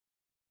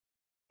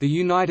The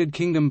United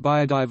Kingdom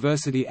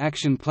Biodiversity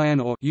Action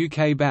Plan or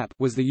UK BAP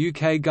was the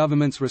UK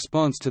government's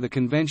response to the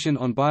Convention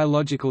on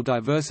Biological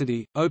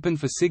Diversity, opened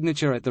for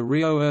signature at the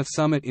Rio Earth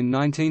Summit in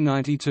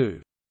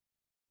 1992.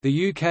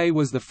 The UK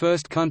was the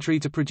first country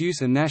to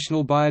produce a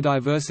national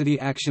biodiversity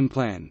action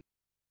plan.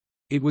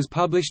 It was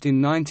published in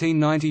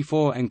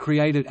 1994 and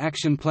created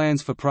action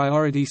plans for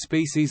priority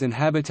species and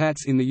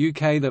habitats in the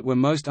UK that were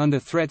most under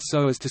threat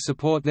so as to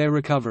support their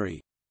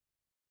recovery.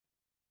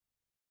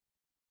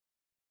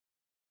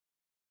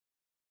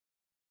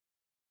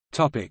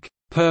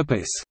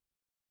 Purpose.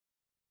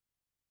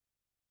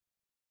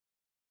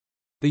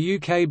 The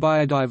UK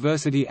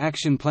Biodiversity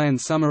Action Plan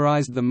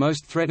summarised the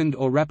most threatened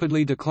or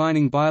rapidly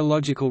declining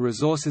biological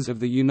resources of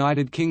the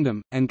United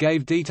Kingdom, and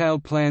gave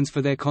detailed plans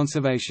for their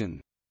conservation.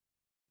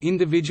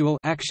 Individual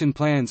action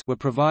plans were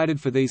provided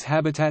for these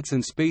habitats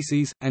and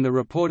species, and a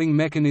reporting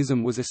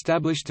mechanism was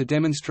established to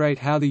demonstrate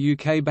how the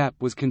UK BAP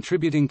was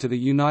contributing to the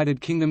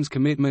United Kingdom's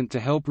commitment to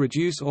help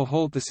reduce or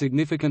halt the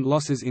significant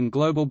losses in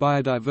global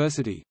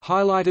biodiversity,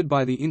 highlighted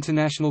by the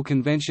International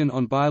Convention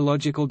on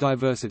Biological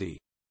Diversity.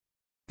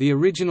 The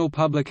original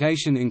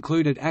publication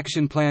included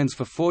action plans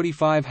for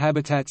 45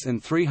 habitats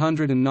and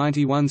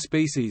 391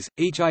 species,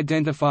 each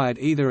identified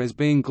either as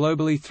being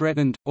globally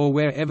threatened, or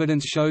where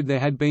evidence showed there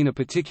had been a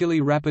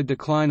particularly rapid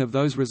decline of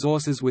those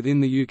resources within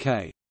the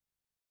UK.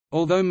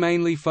 Although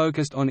mainly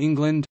focused on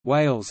England,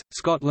 Wales,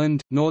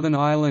 Scotland, Northern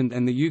Ireland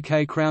and the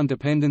UK Crown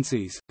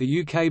dependencies, the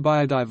UK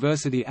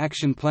Biodiversity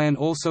Action Plan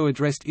also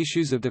addressed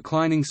issues of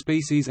declining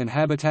species and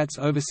habitats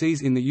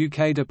overseas in the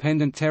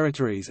UK-dependent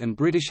territories and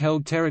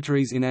British-held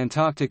territories in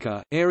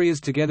Antarctica, areas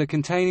together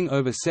containing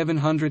over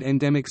 700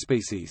 endemic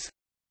species.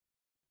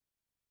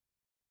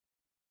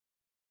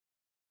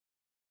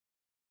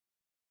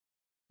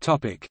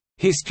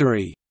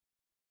 History.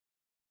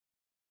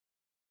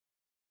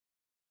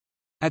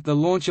 At the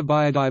launch of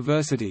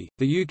Biodiversity,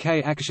 the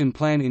UK Action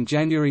Plan in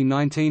January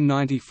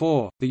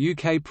 1994, the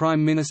UK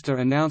Prime Minister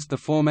announced the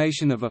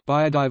formation of a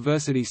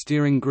Biodiversity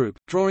Steering Group,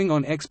 drawing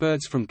on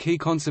experts from key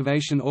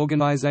conservation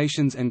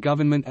organisations and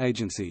government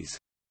agencies.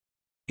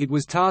 It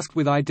was tasked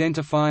with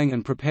identifying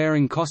and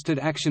preparing costed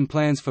action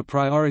plans for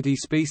priority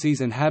species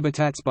and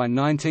habitats by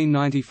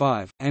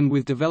 1995, and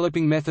with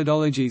developing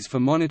methodologies for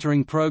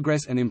monitoring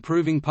progress and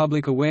improving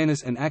public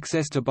awareness and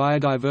access to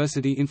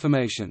biodiversity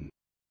information.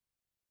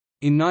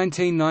 In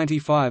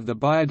 1995 the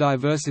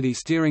Biodiversity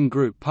Steering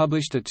Group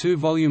published a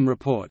 2-volume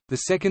report, the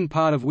second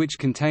part of which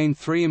contained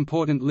 3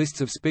 important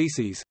lists of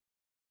species.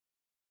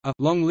 A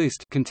long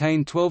list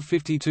contained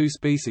 1252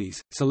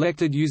 species,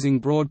 selected using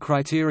broad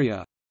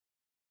criteria.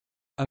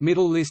 A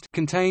middle list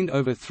contained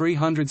over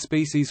 300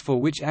 species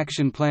for which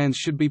action plans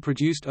should be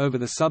produced over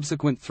the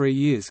subsequent 3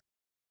 years.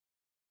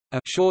 A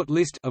short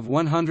list of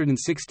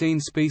 116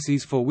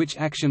 species for which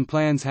action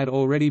plans had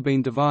already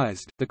been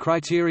devised. The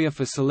criteria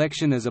for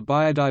selection as a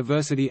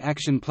biodiversity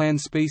action plan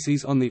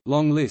species on the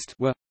long list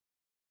were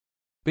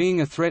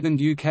being a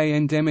threatened UK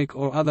endemic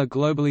or other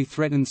globally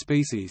threatened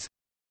species,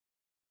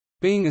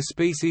 being a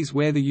species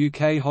where the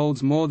UK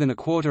holds more than a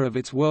quarter of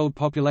its world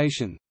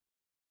population,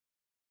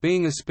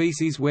 being a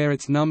species where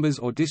its numbers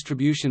or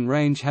distribution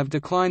range have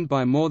declined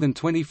by more than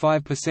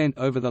 25%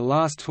 over the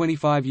last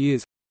 25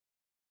 years,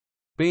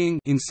 being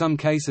in some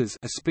cases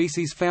a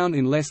species found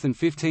in less than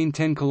 15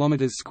 10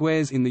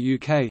 km² in the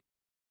UK,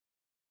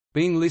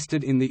 being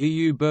listed in the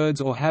EU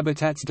Birds or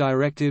Habitats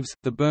Directives,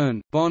 the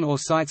Bern, Bonn or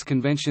CITES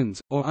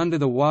Conventions, or under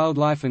the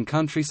Wildlife and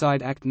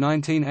Countryside Act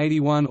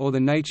 1981 or the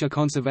Nature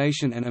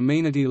Conservation and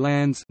Amenity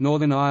Lands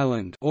Northern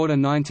Ireland Order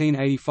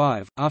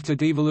 1985. After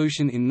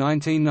devolution in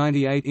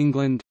 1998,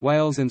 England,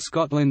 Wales and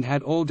Scotland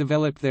had all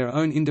developed their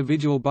own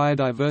individual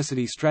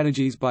biodiversity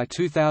strategies by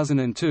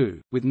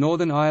 2002, with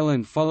Northern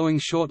Ireland following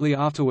shortly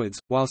afterwards,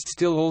 whilst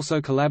still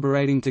also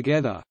collaborating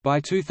together. By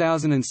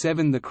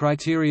 2007 the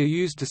criteria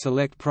used to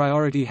select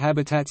priority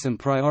habitats and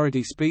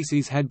priority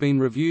species had been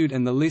reviewed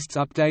and the lists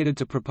updated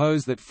to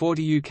propose that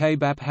 40 UK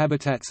BAP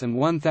habitats and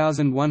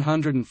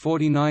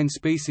 1,149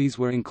 species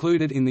were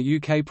included in the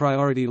UK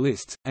priority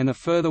lists, and a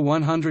further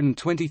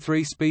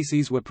 123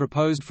 species were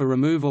proposed for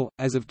removal.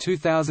 As of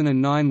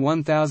 2009,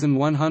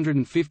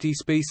 1,150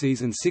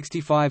 species and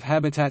 65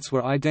 habitats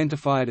were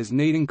identified as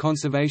needing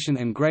conservation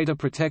and greater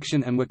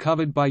protection and were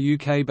covered by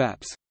UK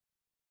BAPs.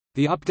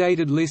 The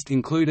updated list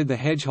included the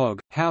hedgehog,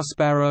 house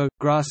sparrow,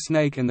 grass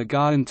snake and the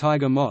garden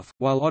tiger moth,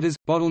 while otters,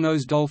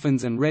 bottlenose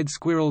dolphins and red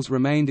squirrels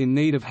remained in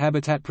need of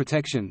habitat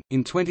protection.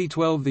 In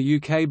 2012 the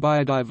UK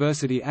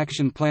Biodiversity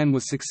Action Plan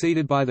was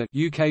succeeded by the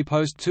UK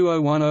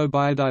Post-2010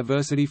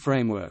 Biodiversity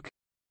Framework.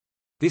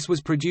 This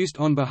was produced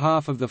on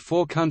behalf of the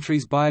 4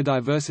 Countries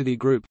Biodiversity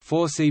Group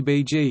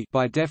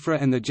by DEFRA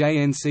and the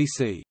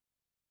JNCC.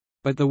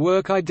 But the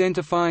work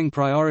identifying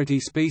priority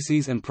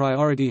species and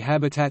priority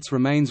habitats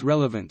remains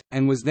relevant,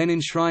 and was then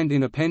enshrined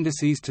in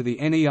appendices to the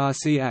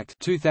NERC Act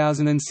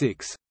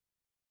 2006.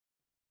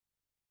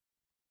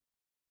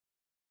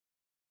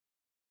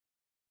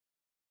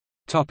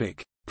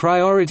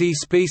 Priority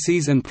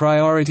species and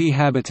priority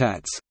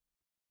habitats.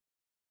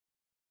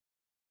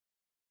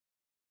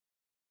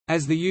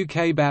 As the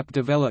UK BAP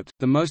developed,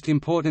 the most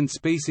important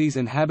species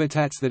and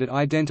habitats that it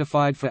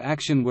identified for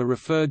action were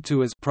referred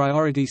to as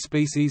priority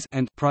species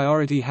and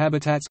priority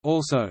habitats,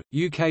 also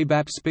UK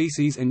BAP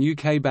species and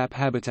UK BAP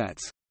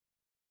habitats.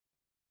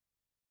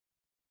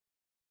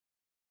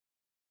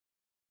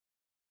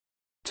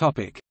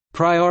 Topic: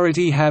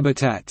 Priority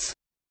habitats.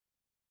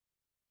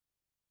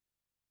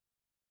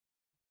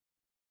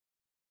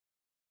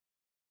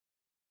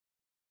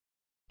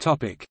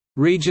 Topic: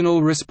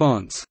 Regional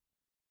response.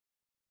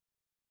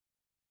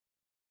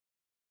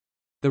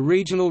 The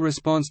regional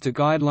response to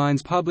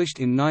guidelines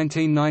published in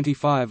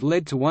 1995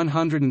 led to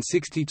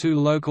 162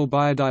 local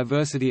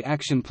biodiversity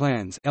action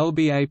plans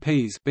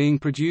 (LBAPs) being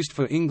produced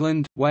for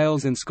England,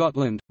 Wales and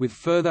Scotland, with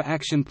further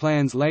action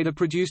plans later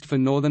produced for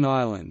Northern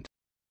Ireland.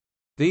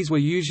 These were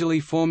usually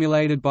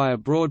formulated by a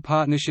broad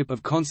partnership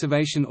of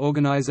conservation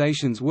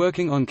organisations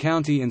working on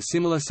county and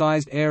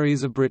similar-sized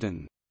areas of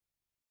Britain.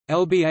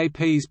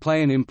 LBAPs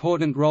play an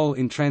important role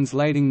in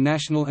translating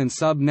national and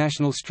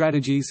sub-national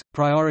strategies,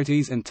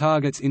 priorities and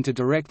targets into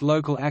direct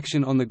local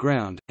action on the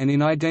ground, and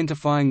in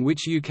identifying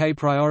which UK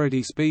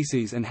priority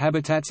species and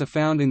habitats are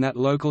found in that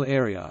local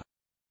area.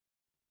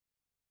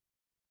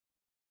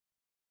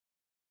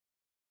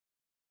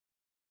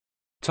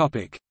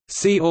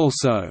 See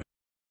also: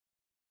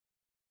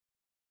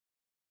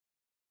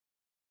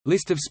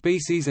 List of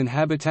species and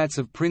habitats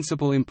of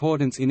principal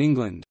importance in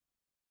England,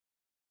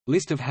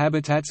 List of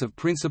habitats of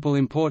principal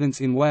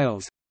importance in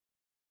Wales,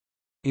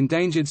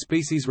 Endangered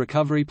Species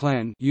Recovery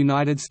Plan,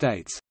 United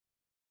States.